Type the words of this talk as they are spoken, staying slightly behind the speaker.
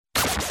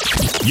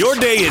Your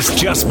day has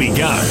just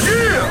begun.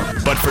 Yeah!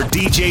 But for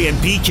DJ and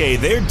PK,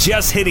 they're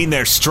just hitting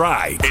their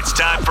stride. It's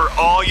time for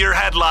all your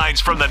headlines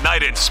from the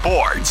night in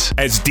sports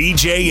as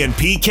DJ and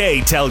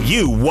PK tell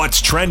you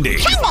what's trending.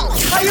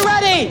 Are you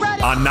ready?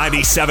 On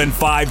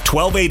 97.5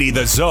 1280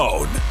 The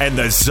Zone and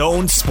The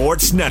Zone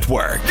Sports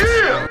Network.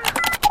 Yeah!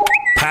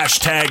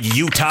 Hashtag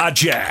Utah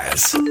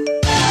Jazz.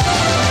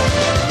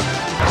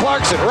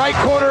 Clarkson, right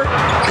corner.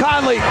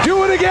 Conley,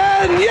 do it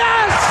again.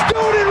 Yes!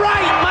 Doing it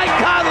right, Mike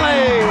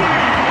Conley.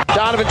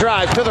 Donovan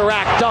drives to the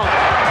rack, dunk.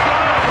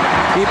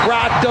 He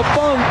brought the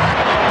bunk.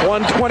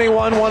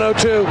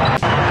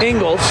 121-102.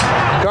 Ingles,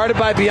 guarded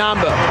by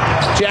Biyombo.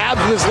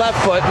 Jabs with his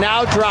left foot,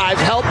 now drives,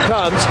 help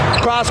comes.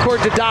 Cross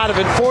court to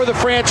Donovan for the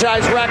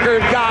franchise record.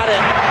 Got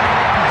it.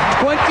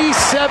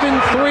 27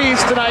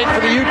 threes tonight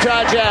for the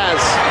Utah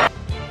Jazz.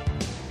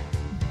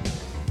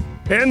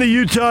 And the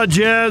Utah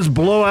Jazz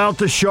blow out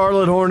the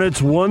Charlotte Hornets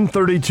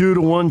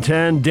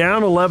 132-110.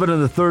 Down 11 in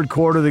the third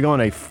quarter. They go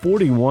on a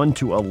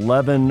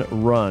 41-11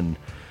 run.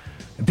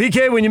 And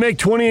PK, when you make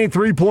 28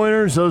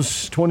 three-pointers,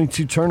 those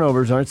 22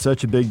 turnovers aren't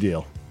such a big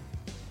deal.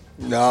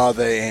 No,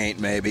 they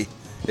ain't, maybe.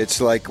 It's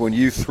like when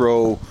you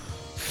throw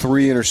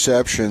 3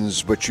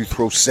 interceptions, but you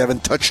throw 7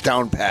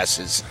 touchdown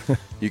passes.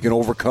 You can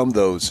overcome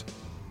those.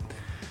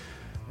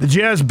 The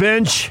Jazz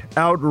bench,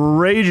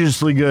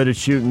 outrageously good at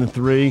shooting the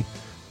three.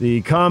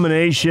 The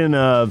combination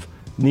of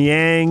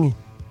Niang,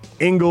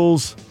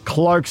 Ingles,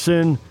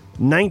 Clarkson,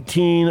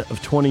 19 of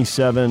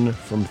 27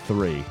 from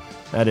three.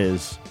 That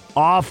is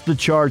off the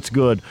charts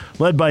good.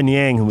 Led by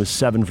Niang, who was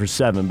 7 for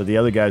 7, but the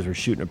other guys were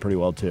shooting it pretty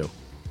well too.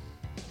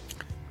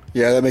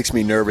 Yeah, that makes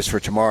me nervous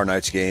for tomorrow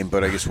night's game,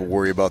 but I guess we'll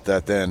worry about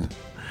that then.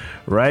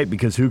 Right,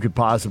 because who could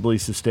possibly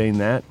sustain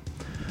that?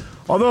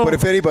 But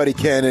if anybody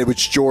can, it was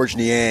George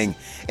Niang.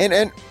 And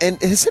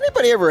has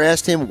anybody ever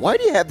asked him, why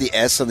do you have the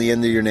S on the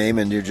end of your name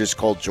and you're just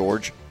called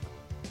George?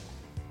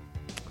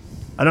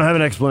 I don't have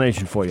an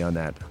explanation for you on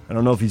that. I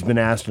don't know if he's been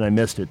asked and I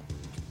missed it.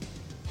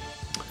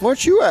 Why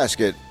don't you ask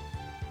it?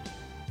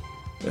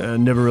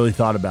 Never really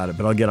thought about it,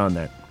 but I'll get on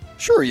that.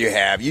 Sure you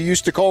have. You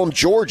used to call him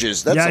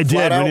George's. That's yeah, a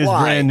flat-out lie. When he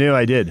was brand new,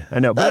 I did. I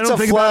know. But That's I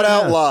don't a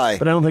flat-out lie.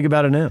 But I don't think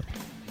about it now.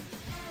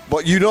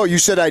 But you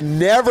said I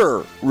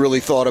never really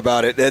thought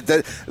about it.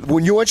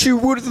 Once you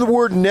put the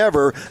word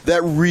never,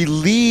 that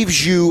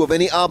relieves you of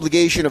any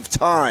obligation of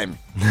time.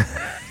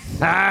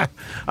 I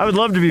would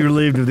love to be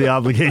relieved of the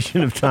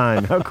obligation of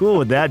time. How cool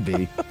would that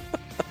be?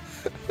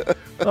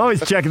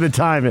 Always checking the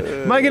time.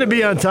 Am I going to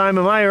be on time?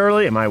 Am I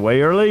early? Am I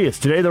way early? Is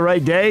today the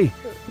right day?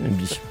 And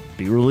just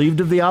be relieved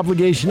of the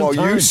obligation of time.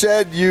 Well, you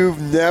said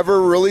you've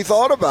never really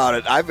thought about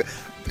it.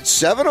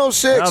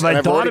 7:06. If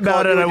I thought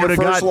about it, I would have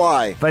gotten.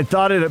 If I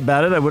thought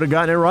about it, I would have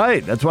gotten it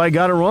right. That's why I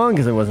got it wrong,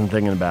 because I wasn't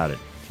thinking about it.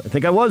 So I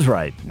think I was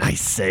right.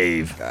 Nice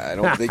save. I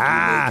don't think you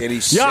make any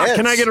sense. Yeah,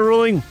 can I get a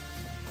ruling?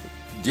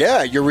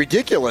 Yeah, you're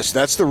ridiculous.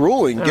 That's the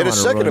ruling. Get a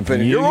second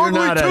opinion. You're ugly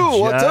too.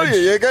 I'll tell you.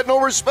 You got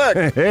no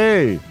respect.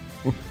 Hey.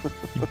 You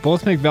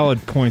both make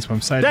valid points. But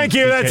I'm siding. Thank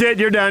you. That's it.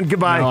 You're done.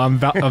 Goodbye. No,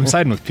 I'm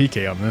siding with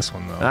PK on this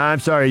one though.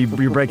 I'm sorry.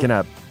 You're breaking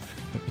up.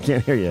 I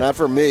can't hear you. Not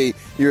for me.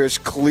 You're as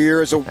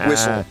clear as a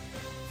whistle.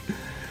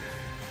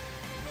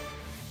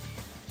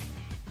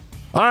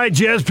 All right,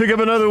 Jazz pick up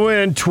another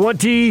win,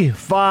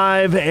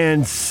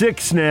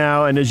 25-6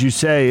 now. And as you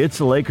say, it's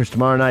the Lakers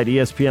tomorrow night,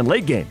 ESPN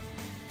late game,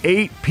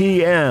 8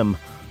 p.m.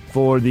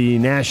 for the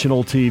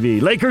national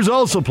TV. Lakers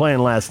also playing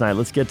last night.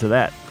 Let's get to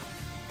that.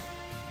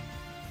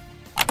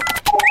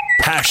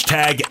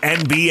 Hashtag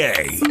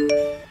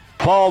NBA.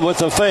 Paul with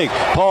the fake.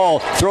 Paul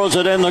throws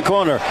it in the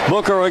corner.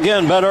 Booker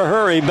again, better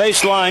hurry.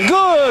 Baseline,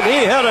 good. He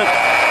hit it.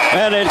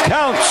 And it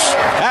counts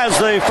as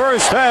the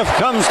first half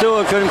comes to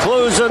a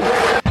conclusion.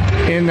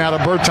 In now to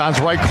Bertans,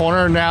 right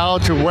corner now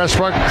to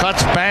Westbrook,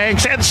 cuts,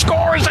 bangs, and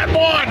scores at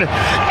one.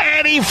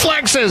 And he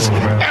flexes,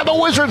 and the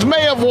Wizards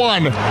may have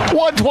won.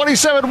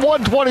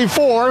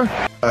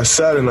 127-124. I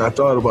sat and I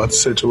thought about the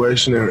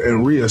situation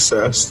and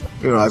reassessed,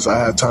 as I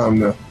had time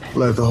to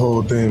let the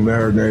whole thing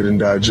marinate and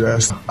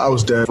digest. I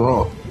was dead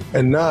wrong.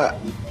 And not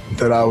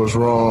that I was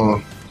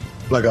wrong,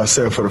 like I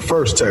said, for the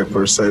first tech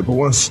per se, but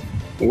once,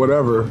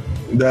 whatever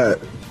that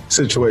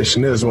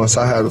situation is, once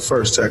I have the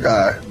first tech,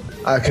 I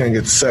can't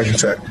get the second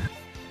tech.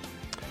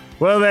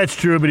 Well, that's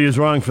true, but he was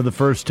wrong for the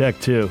first tech,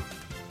 too,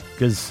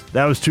 because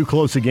that was too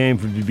close a game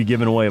for to be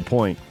giving away a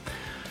point.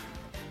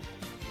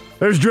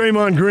 There's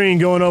Draymond Green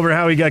going over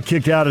how he got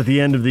kicked out at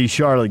the end of the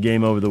Charlotte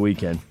game over the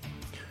weekend.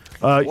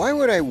 Why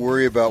would I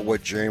worry about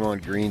what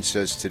Draymond Green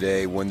says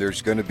today when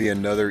there's going to be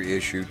another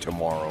issue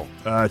tomorrow?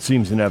 It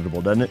seems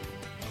inevitable, doesn't it?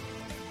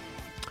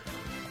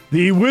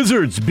 The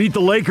Wizards beat the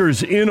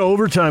Lakers in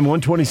overtime,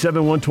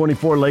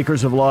 127-124.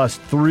 Lakers have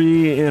lost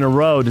 3 in a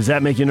row. Does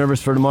that make you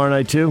nervous for tomorrow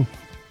night, too?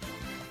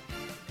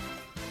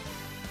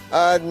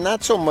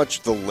 Not so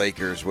much the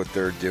Lakers, what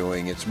they're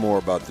doing. It's more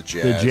about the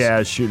Jazz. The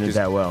Jazz shooting it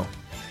that well.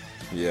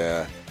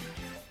 Yeah.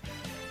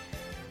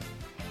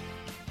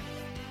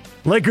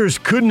 Lakers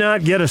could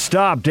not get a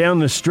stop down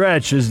the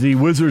stretch as the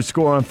Wizards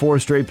score on 4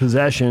 straight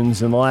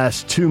possessions in the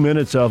last 2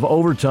 minutes of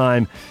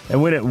overtime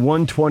and win at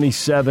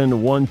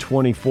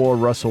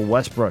 127-124. Russell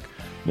Westbrook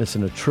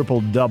missing a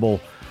triple-double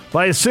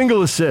by a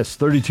single assist,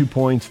 32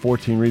 points,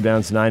 14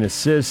 rebounds, 9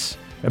 assists.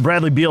 And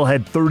Bradley Beal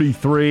had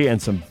 33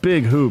 and some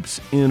big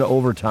hoops in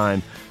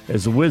overtime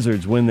as the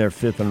Wizards win their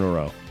 5th in a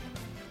row.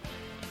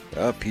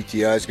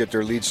 PTI's got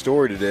their lead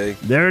story today.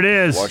 There it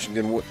is.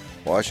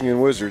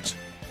 Washington Wizards.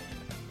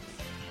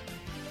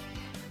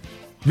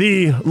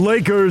 The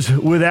Lakers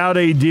without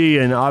AD,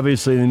 and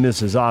obviously they missed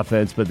his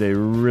offense, but they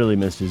really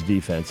missed his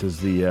defense as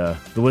the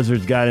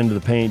Wizards got into the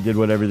paint, did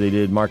whatever they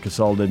did. Marc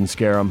Gasol didn't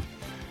scare them,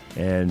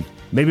 and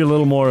maybe a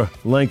little more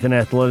length and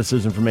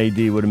athleticism from AD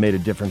would have made a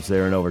difference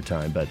there in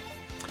overtime, but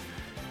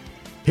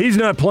he's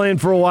not playing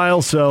for a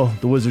while, so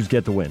the Wizards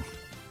get the win.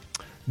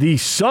 The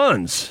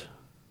Suns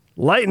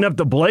lighten up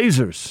the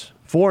Blazers.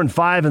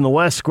 4-5 in the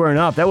West squaring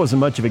off. That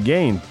wasn't much of a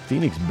game.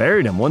 Phoenix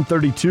buried them,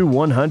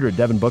 132-100.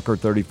 Devin Booker,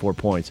 34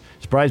 points.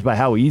 Surprised by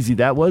how easy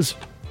that was?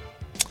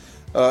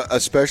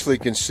 Especially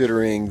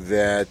considering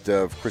that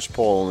Chris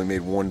Paul only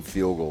made 1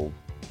 field goal.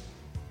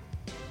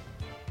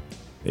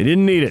 They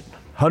didn't need it.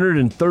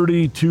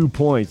 132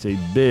 points, a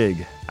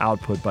big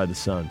output by the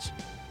Suns,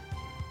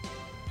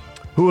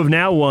 who have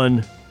now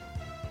won.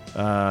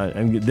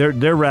 And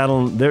they're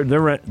rattling.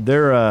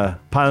 They're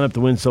piling up the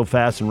wins so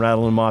fast and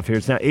rattling them off here.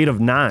 It's now 8 of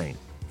 9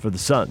 for the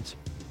Suns.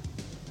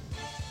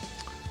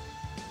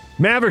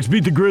 Mavericks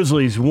beat the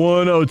Grizzlies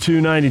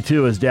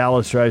 102-92 as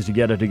Dallas tries to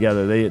get it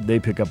together. They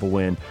pick up a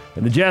win,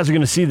 and the Jazz are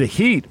going to see the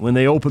Heat when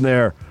they open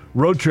their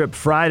road trip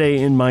Friday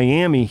in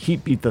Miami.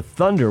 Heat beat the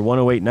Thunder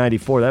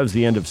 108-94. That was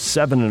the end of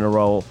 7 in a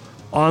row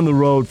on the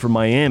road for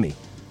Miami.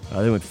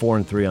 They went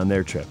 4-3 on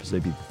their trip as they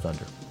beat the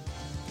Thunder.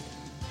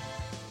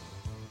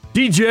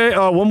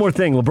 One more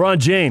thing. LeBron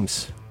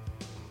James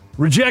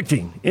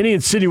rejecting any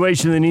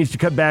insinuation that he needs to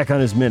cut back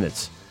on his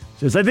minutes.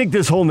 Says, I think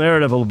this whole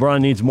narrative of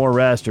LeBron needs more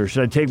rest, or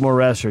should I take more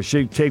rest, or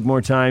should I take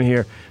more time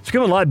here? It's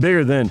becoming a lot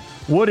bigger than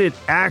what it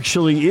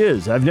actually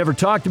is. I've never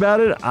talked about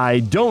it.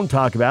 I don't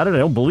talk about it. I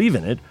don't believe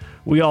in it.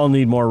 We all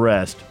need more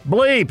rest.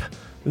 Bleep!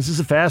 This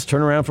is a fast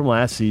turnaround from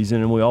last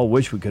season, and we all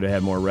wish we could have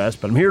had more rest.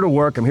 But I'm here to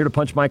work. I'm here to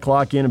punch my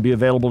clock in and be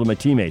available to my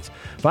teammates.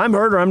 If I'm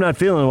hurt or I'm not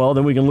feeling well,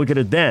 then we can look at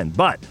it then.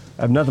 But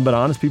I have nothing but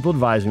honest people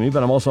advising me,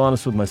 but I'm also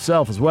honest with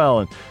myself as well.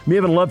 And me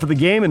having a love for the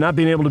game and not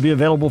being able to be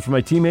available for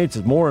my teammates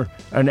is more,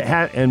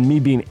 and me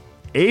being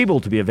able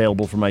to be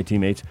available for my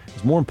teammates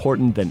is more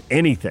important than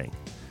anything.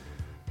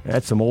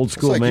 That's some old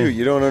school, it's like man.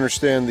 You don't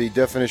understand the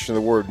definition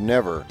of the word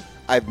never.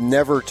 I've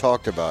never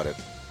talked about it.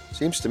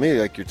 Seems to me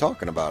like you're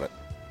talking about it.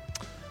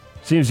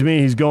 Seems to me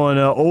he's going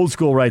old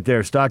school right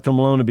there. Stockton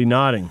Malone would be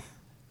nodding.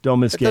 Don't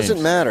miss games. It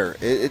doesn't matter.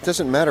 It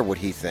doesn't matter what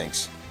he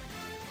thinks.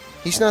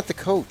 He's not the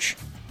coach.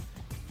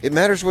 It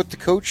matters what the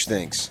coach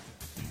thinks.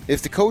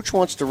 If the coach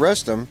wants to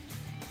rest him,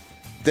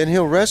 then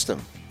he'll rest him.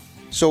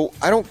 So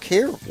I don't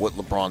care what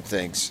LeBron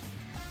thinks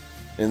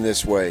in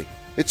this way.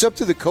 It's up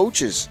to the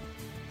coaches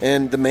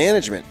and the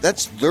management.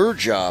 That's their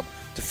job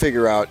to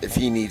figure out if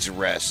he needs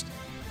rest.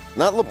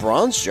 Not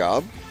LeBron's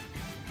job.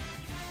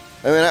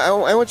 I mean,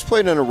 I once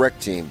played on a rec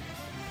team,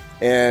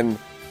 and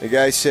the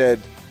guy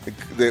said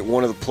that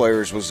one of the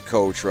players was the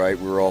coach, right?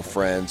 We were all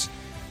friends.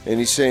 And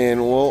he's saying,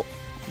 well,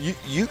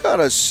 you got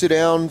to sit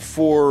down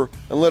and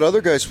let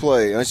other guys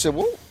play. And I said,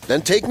 well,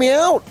 then take me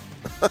out.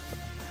 I'm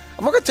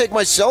not going to take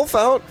myself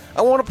out.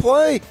 I want to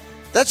play.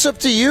 That's up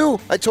to you.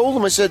 I told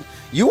him, I said,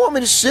 you want me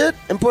to sit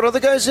and put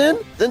other guys in?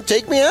 Then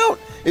take me out.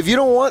 If you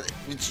don't want,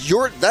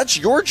 that's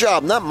your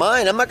job, not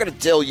mine. I'm not going to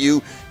tell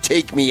you,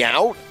 take me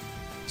out.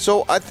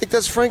 So I think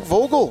that's Frank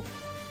Vogel.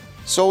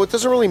 So it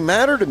doesn't really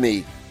matter to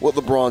me what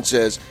LeBron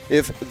says.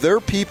 If their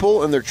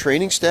people and their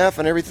training staff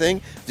and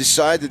everything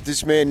decide that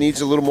this man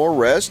needs a little more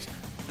rest,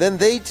 then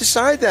they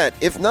decide that.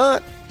 If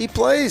not, he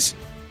plays.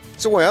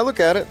 That's the way I look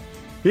at it.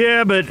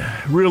 Yeah, but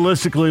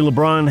realistically,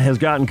 LeBron has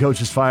gotten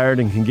coaches fired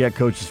and can get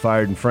coaches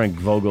fired, and Frank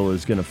Vogel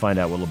is going to find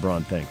out what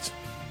LeBron thinks.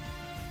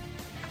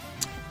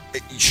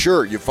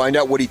 Sure, you find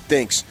out what he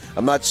thinks.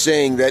 I'm not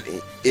saying that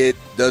it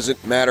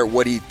doesn't matter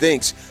what he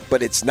thinks,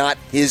 but it's not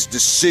his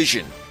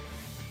decision.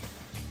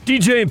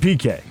 DJ and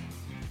PK.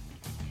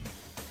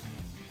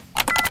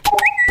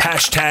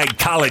 Hashtag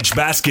college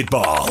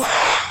basketball.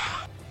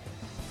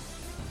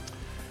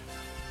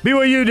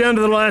 BYU down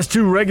to the last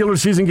 2 regular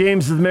season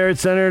games at the Marriott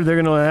Center.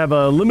 They're going to have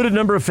a limited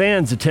number of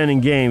fans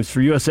attending games for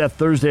USF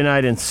Thursday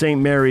night and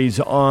St. Mary's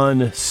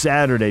on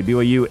Saturday.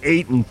 BYU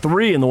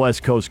 8-3 in the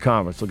West Coast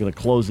Conference. They're going to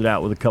close it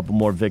out with a couple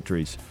more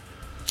victories.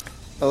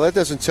 Well, that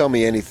doesn't tell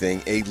me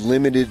anything. A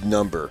limited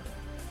number.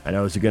 I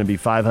know. Is it going to be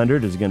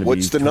 500? Is it going to be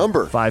what's the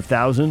number?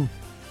 5,000?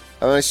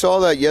 I saw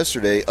that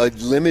yesterday. A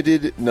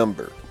limited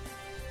number.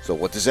 So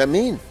what does that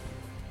mean?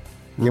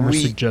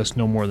 Rumors suggest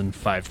no more than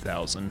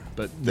 5,000,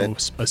 but no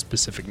a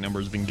specific number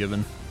has been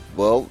given.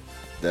 Well,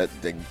 that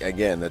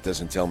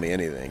doesn't tell me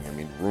anything. I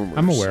mean, rumors.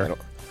 I'm aware.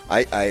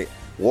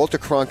 Walter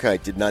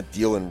Cronkite did not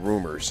deal in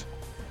rumors.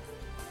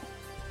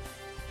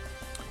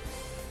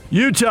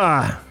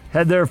 Utah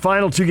had their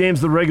final 2 games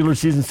of the regular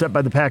season set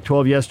by the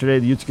Pac-12 yesterday.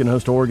 The Utes are going to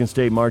host Oregon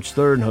State March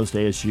 3rd and host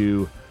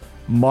ASU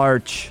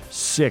March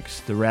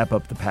 6th to wrap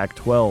up the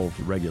Pac-12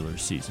 regular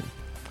season.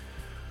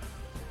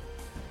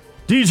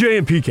 DJ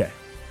and PK.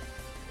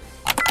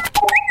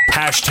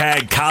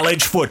 Hashtag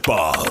college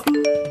football.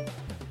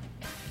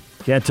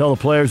 Can't tell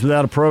the players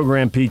without a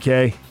program,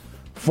 PK.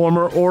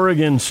 Former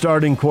Oregon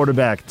starting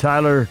quarterback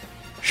Tyler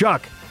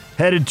Shuck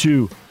headed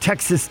to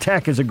Texas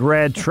Tech as a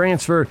grad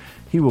transfer.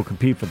 He will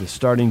compete for the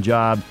starting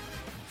job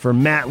for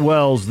Matt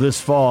Wells this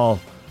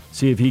fall.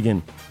 See if he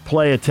can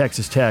play at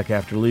Texas Tech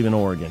after leaving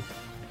Oregon.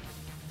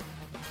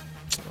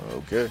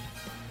 Okay.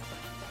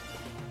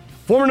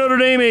 Former Notre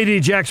Dame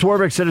AD Jack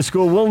Swarbrick said his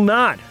school will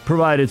not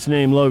provide its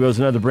name, logos,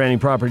 and other branding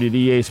property to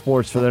EA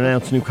Sports for their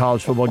announced new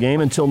college football game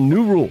until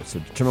new rules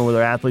that determine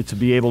whether athletes will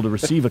be able to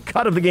receive a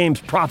cut of the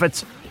game's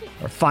profits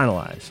are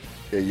finalized.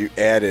 Yeah, you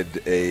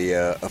added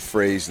a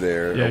phrase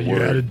there. Yeah, you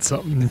added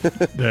something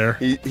there.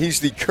 He's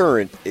the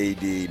current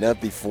AD, not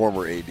the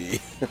former AD.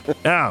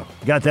 Oh,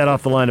 got that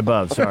off the line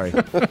above. Sorry.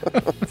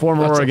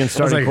 Former Oregon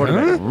starting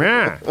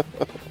quarterback. Huh?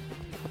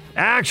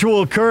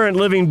 Actual, current,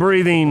 living,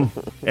 breathing,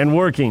 and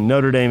working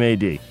Notre Dame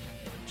AD,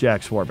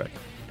 Jack Swarbrick.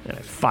 And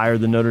I fired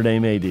the Notre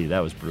Dame AD.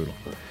 That was brutal.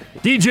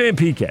 DJ and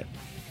PK.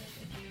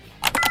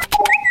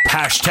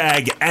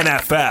 Hashtag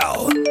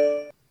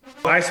NFL.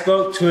 I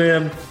spoke to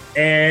him,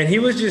 and he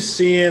was just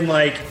seeing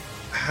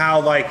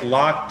how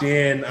locked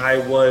in I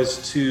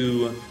was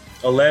to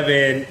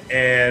 11,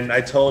 and I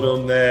told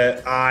him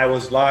that I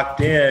was locked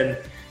in,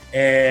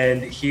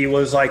 and he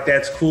was like,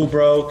 "That's cool,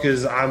 bro,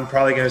 because I'm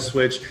probably going to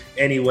switch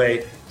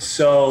anyway."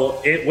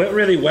 So it went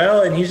really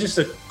well, and he's just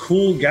a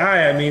cool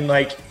guy. I mean,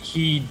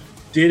 he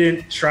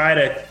didn't try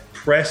to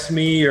press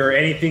me or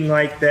anything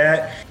like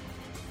that.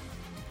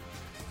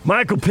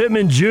 Michael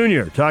Pittman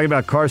Jr. talking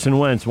about Carson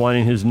Wentz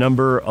wanting his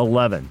number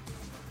 11.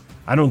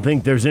 I don't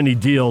think there's any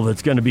deal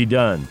that's going to be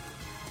done.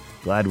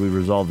 Glad we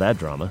resolved that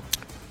drama.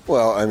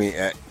 Well, I mean,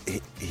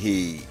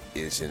 he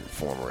isn't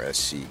former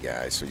SC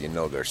guy, so you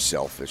know they're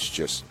selfish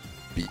just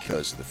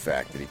because of the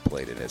fact that he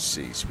played at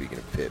SC, speaking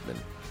of Pittman.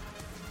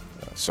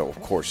 So,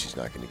 of course, he's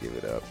not going to give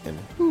it up. And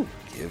who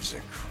gives a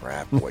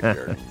crap what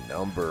your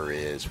number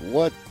is?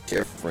 What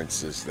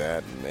difference does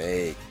that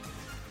make?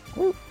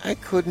 Well, I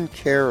couldn't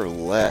care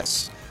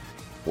less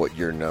what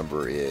your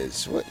number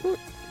is. What?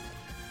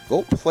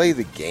 Go play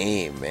the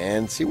game,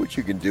 man. See what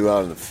you can do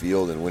out in the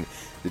field. And when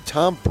did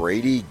Tom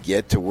Brady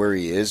get to where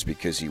he is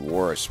because he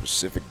wore a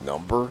specific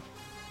number?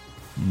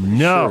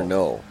 No. Sure,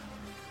 no.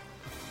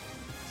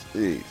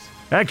 Jeez.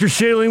 Actress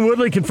Shailene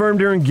Woodley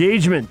confirmed her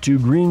engagement to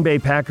Green Bay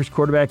Packers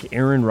quarterback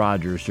Aaron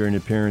Rodgers during an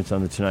appearance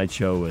on The Tonight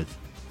Show with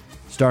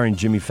starring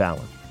Jimmy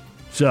Fallon.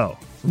 So,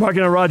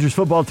 remarking on Rodgers'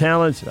 football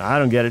talents, I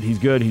don't get it. He's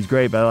good, he's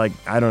great, but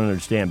I don't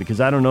understand because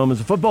I don't know him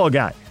as a football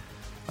guy.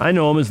 I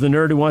know him as the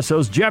nerd who wants to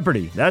host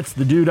Jeopardy. That's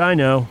the dude I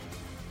know.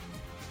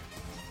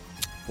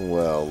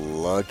 Well,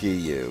 lucky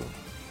you.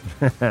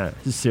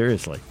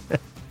 Seriously.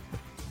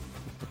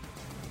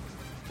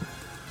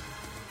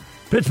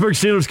 Pittsburgh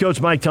Steelers coach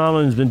Mike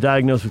Tomlin has been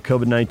diagnosed with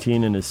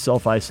COVID-19 and is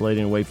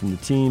self-isolating away from the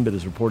team, but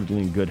is reportedly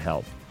in good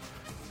health.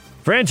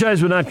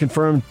 Franchise would not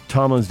confirm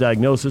Tomlin's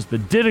diagnosis,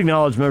 but did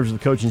acknowledge members of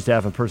the coaching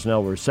staff and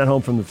personnel were sent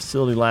home from the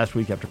facility last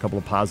week after a couple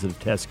of positive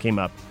tests came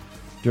up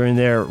during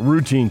their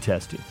routine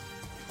testing.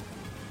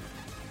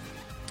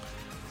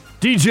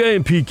 DJ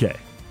and PK.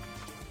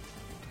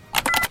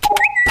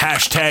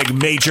 Hashtag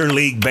Major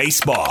League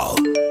Baseball.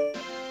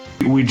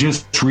 We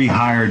just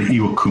rehired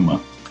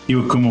Iwakuma.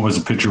 Iwakuma was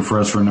a pitcher for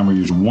us for a number of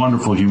years.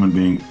 Wonderful human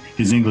being.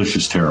 His English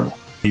is terrible.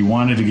 He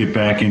wanted to get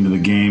back into the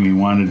game. He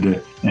wanted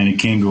to, and he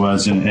came to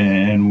us,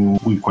 and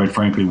we quite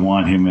frankly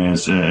want him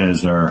as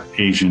our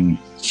Asian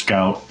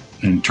scout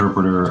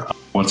interpreter.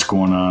 What's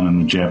going on in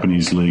the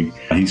Japanese league?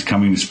 He's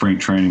coming to spring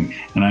training,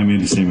 and I made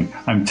the statement: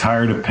 I'm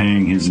tired of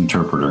paying his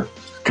interpreter.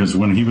 Because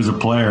when he was a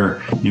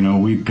player,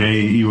 we'd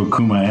pay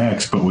Iwakuma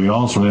X, but we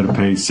also had to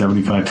pay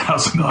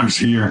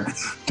 $75,000 a year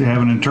to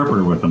have an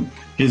interpreter with him.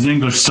 His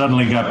English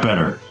suddenly got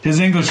better. His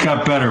English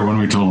got better when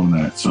we told him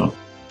that. So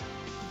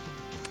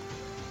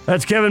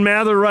that's Kevin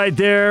Mather right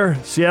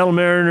there. Seattle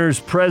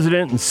Mariners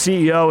president and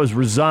CEO has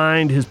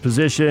resigned his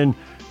position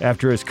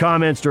after his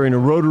comments during a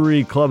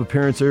Rotary Club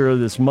appearance earlier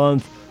this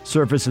month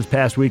surfaced this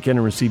past weekend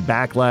and received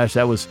backlash.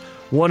 That was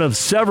one of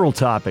several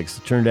topics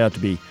that turned out to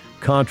be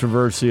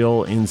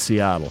controversial in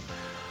Seattle.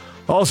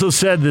 Also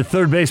said that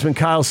third baseman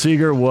Kyle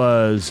Seager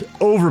was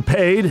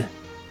overpaid.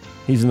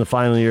 He's in the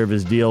final year of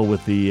his deal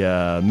with the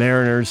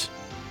Mariners.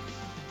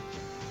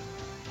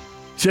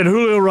 Said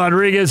Julio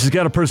Rodriguez has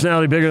got a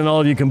personality bigger than all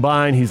of you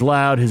combined. He's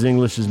loud. His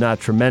English is not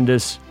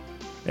tremendous.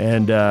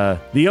 And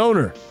the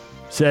owner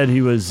said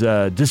he was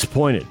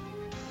disappointed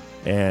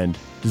and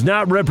does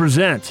not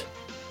represent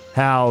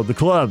how the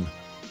club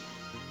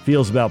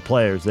feels about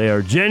players. They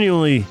are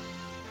genuinely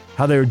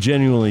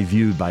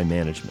viewed by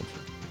management.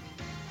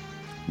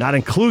 Not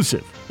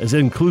inclusive as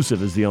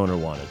the owner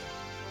wanted.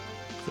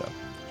 So,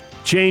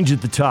 change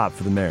at the top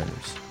for the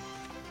Mariners.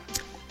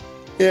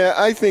 Yeah,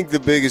 I think the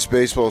biggest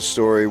baseball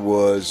story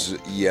was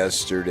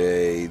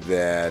yesterday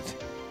that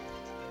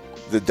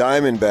the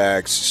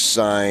Diamondbacks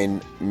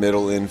signed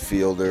middle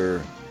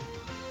infielder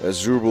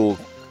Asdrubal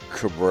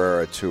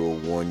Cabrera to a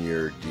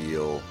 1-year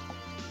deal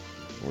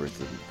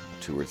worth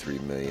 $2 or $3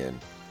 million.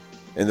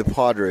 And the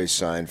Padres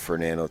signed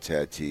Fernando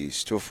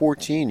Tatis to a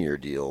 14-year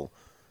deal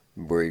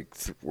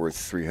worth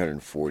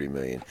 $340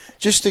 million.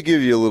 Just to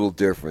give you a little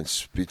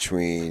difference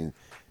between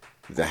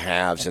the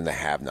haves and the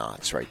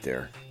have-nots right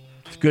there.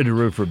 It's good to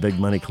root for a big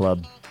money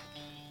club.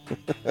 And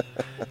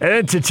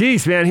then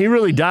Tatis, man, he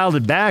really dialed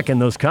it back in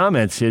those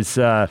comments. It's,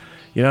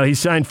 he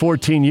signed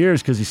 14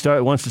 years because he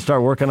wants to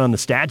start working on the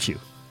statue.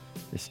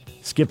 He's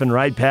skipping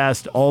right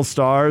past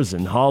All-Stars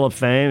and Hall of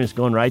Fame. It's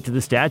going right to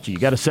the statue. You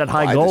got to set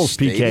high goals,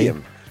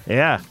 PK.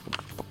 Yeah.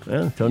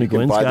 Well, Tony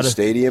Gwynn's got to buy the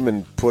stadium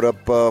and put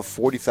up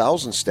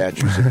 40,000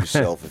 statues of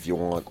yourself if you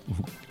want.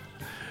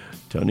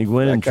 Tony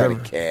Gwynn and Trevor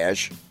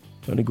cash.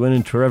 Tony Gwynn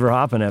and Trevor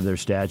Hoffman have their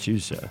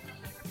statues.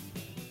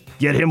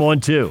 Get him one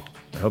too.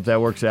 I hope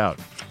that works out.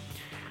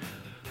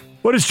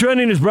 What is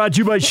Trending is brought to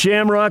you by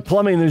Shamrock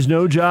Plumbing. There's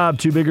no job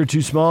too big or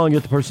too small, and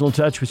get the personal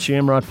touch with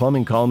Shamrock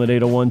Plumbing. Call them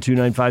at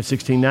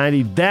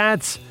 801-295-1690.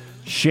 That's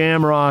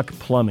Shamrock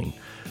Plumbing.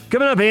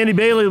 Coming up, Andy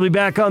Bailey will be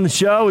back on the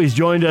show. He's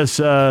joined us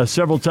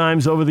several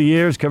times over the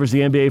years, covers the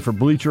NBA for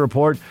Bleacher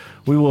Report.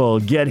 We will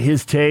get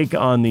his take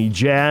on the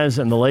Jazz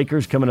and the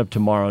Lakers coming up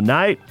tomorrow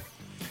night.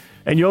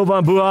 And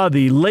Jovan Buha,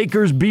 the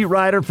Lakers beat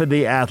writer for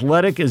The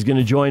Athletic, is going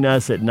to join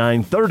us at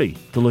 9:30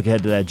 to look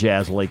ahead to that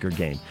Jazz-Laker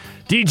game.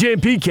 DJ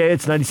and PK,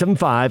 it's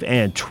 97.5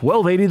 and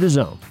 1280 The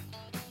Zone.